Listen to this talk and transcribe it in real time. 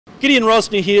Gideon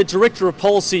Rozner here, Director of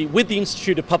Policy with the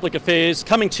Institute of Public Affairs,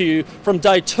 coming to you from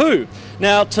day 2.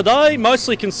 Now, today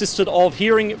mostly consisted of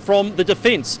hearing from the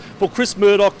defence for Chris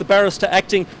Murdoch, the barrister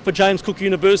acting for James Cook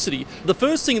University. The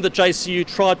first thing that JCU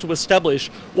tried to establish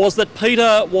was that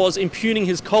Peter was impugning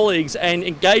his colleagues and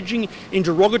engaging in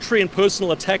derogatory and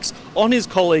personal attacks on his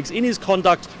colleagues in his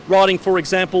conduct, writing, for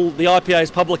example, the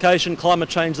IPA's publication Climate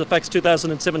Change, the Facts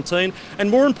 2017, and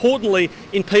more importantly,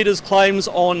 in Peter's claims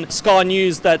on Sky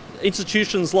News that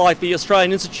institutions like the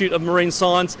Australian Institute of Marine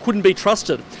Science couldn't be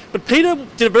trusted. But Peter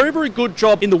did a very, very good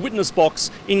job in the witness box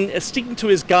in sticking to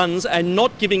his guns and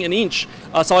not giving an inch.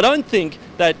 So I don't think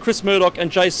that Chris Murdoch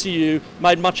and JCU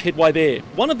made much headway there.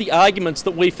 One of the arguments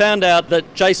that we found out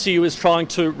that JCU is trying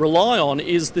to rely on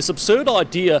is this absurd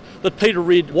idea that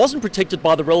peterridd wasn't protected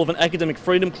by the relevant academic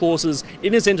freedom clauses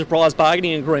in his enterprise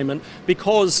bargaining agreement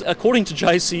because, according to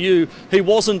JCU, he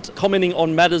wasn't commenting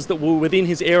on matters that were within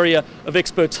his area of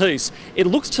expertise. It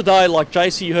looks today like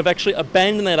JCU have actually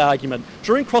abandoned that argument.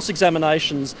 During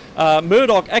cross-examinations,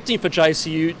 Murdoch, acting for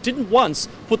JCU, didn't once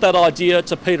put that idea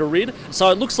to peterridd, so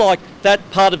it looks like that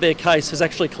part of their case has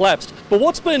actually collapsed. But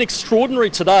what's been extraordinary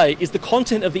today is the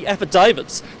content of the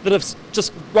affidavits that have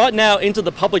just right now entered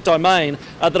the public domain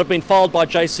that have been filed by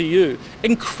JCU.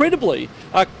 Incredibly,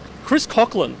 Chris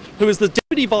Coughlin, who is the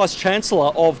Deputy Vice-Chancellor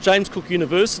of James Cook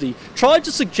University, tried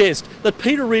to suggest that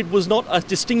peterridd was not a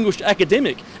distinguished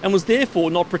academic and was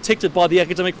therefore not protected by the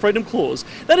Academic Freedom Clause.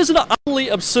 That is an utterly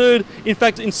absurd, in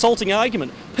fact insulting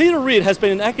argument. Peterridd has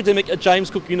been an academic at James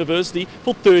Cook University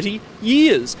for 30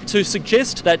 years. To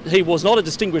suggest that he was not a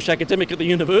distinguished academic at the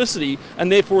university and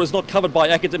therefore is not covered by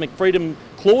academic freedom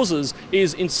clauses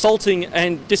is insulting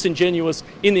and disingenuous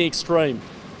in the extreme.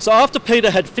 So after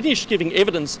Peter had finished giving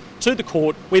evidence to the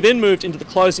court, we then moved into the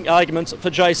closing arguments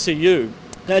for JCU.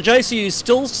 Now, JCU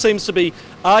still seems to be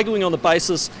arguing on the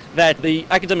basis that the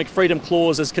Academic Freedom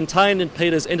Clause as contained in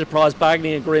Peter's enterprise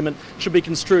bargaining agreement should be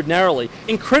construed narrowly.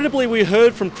 Incredibly, we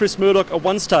heard from Chris Murdoch at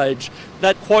one stage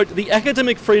that, quote, the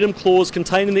Academic Freedom Clause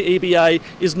contained in the EBA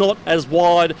is not as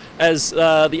wide as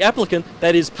the applicant,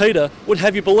 that is Peter, would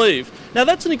have you believe. Now,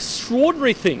 that's an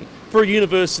extraordinary thing for a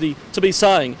university to be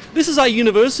saying. This is a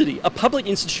university, a public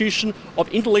institution of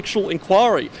intellectual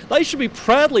inquiry. They should be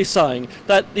proudly saying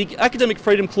that the Academic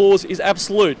Freedom Clause is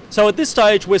absolute. So at this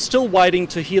stage, we're still waiting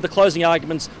to hear the closing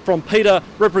arguments from Peter,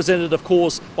 represented, of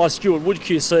course, by Stuart Wood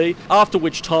QC, after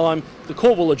which time the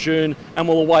court will adjourn and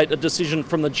will await a decision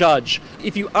from the judge.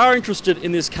 If you are interested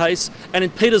in this case and in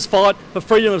Peter's fight for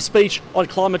freedom of speech on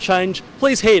climate change,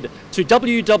 please head to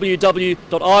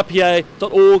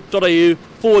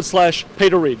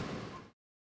www.ipa.org.au/peterridd.